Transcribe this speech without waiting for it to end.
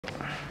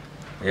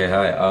Okay,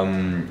 hi.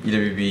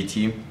 EWBP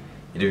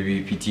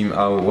team.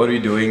 What we're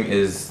doing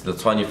is the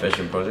Tshwane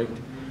Fashion Project.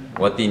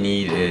 What they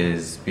need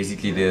is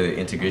basically the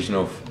integration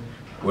of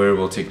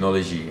wearable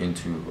technology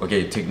into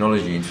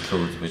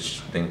clothes,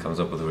 which then comes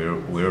up with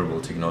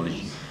wearable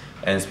technology.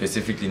 And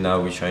specifically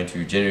now we're trying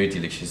to generate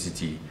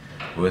electricity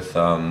with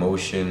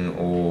motion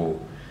or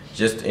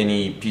just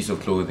any piece of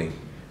clothing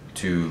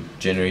to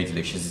generate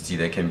electricity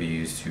that can be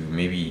used to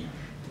maybe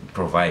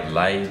provide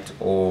light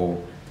or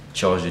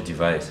charge a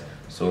device.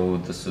 So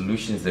the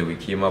solutions that we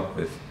came up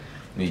with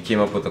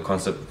the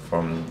concept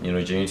from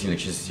generating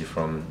electricity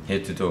from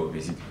head to toe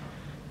basically,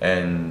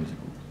 and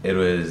it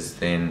was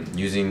then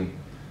using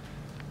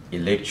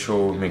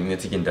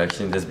electromagnetic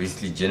induction that's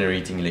basically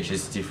generating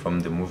electricity from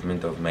the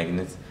movement of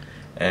magnets,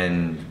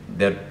 and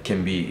that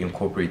can be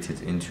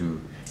incorporated into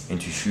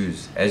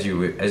shoes. As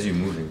you're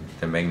moving,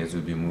 the magnets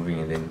will be moving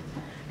and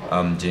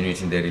then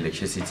generating that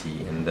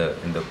electricity in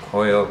the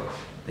coil,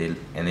 and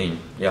then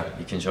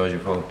you can charge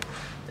your phone,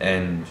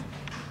 and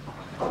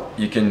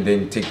you can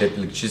then take that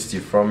electricity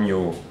from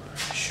your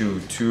shoe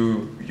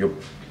to your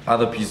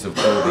other piece of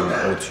clothing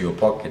or to your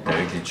pocket,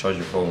 directly charge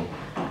your phone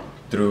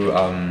through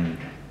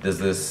there's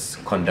this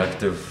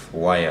conductive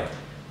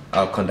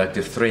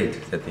thread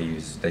that they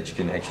use that you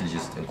can actually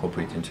just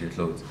incorporate into your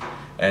clothes.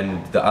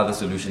 And the other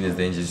solution is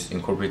then just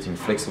incorporating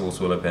flexible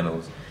solar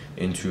panels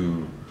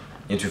into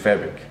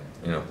fabric.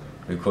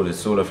 We call it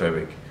solar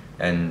fabric,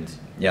 and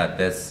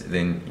that's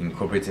then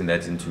incorporating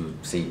that into,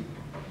 say,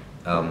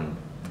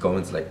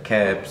 garments like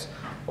caps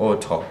or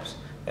tops.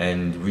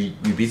 And we're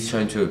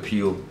basically trying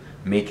to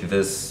make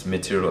this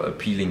material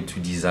appealing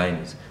to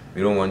designers.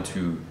 We don't want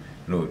to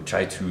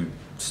try to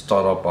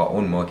start up our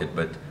own market,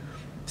 but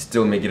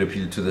still make it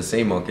appeal to the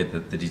same market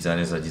that the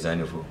designers are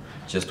designing for,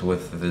 just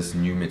with this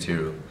new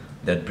material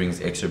that brings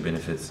extra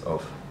benefits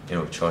of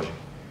charging.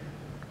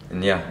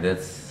 And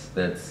that's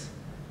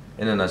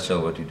in a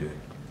nutshell what we're doing.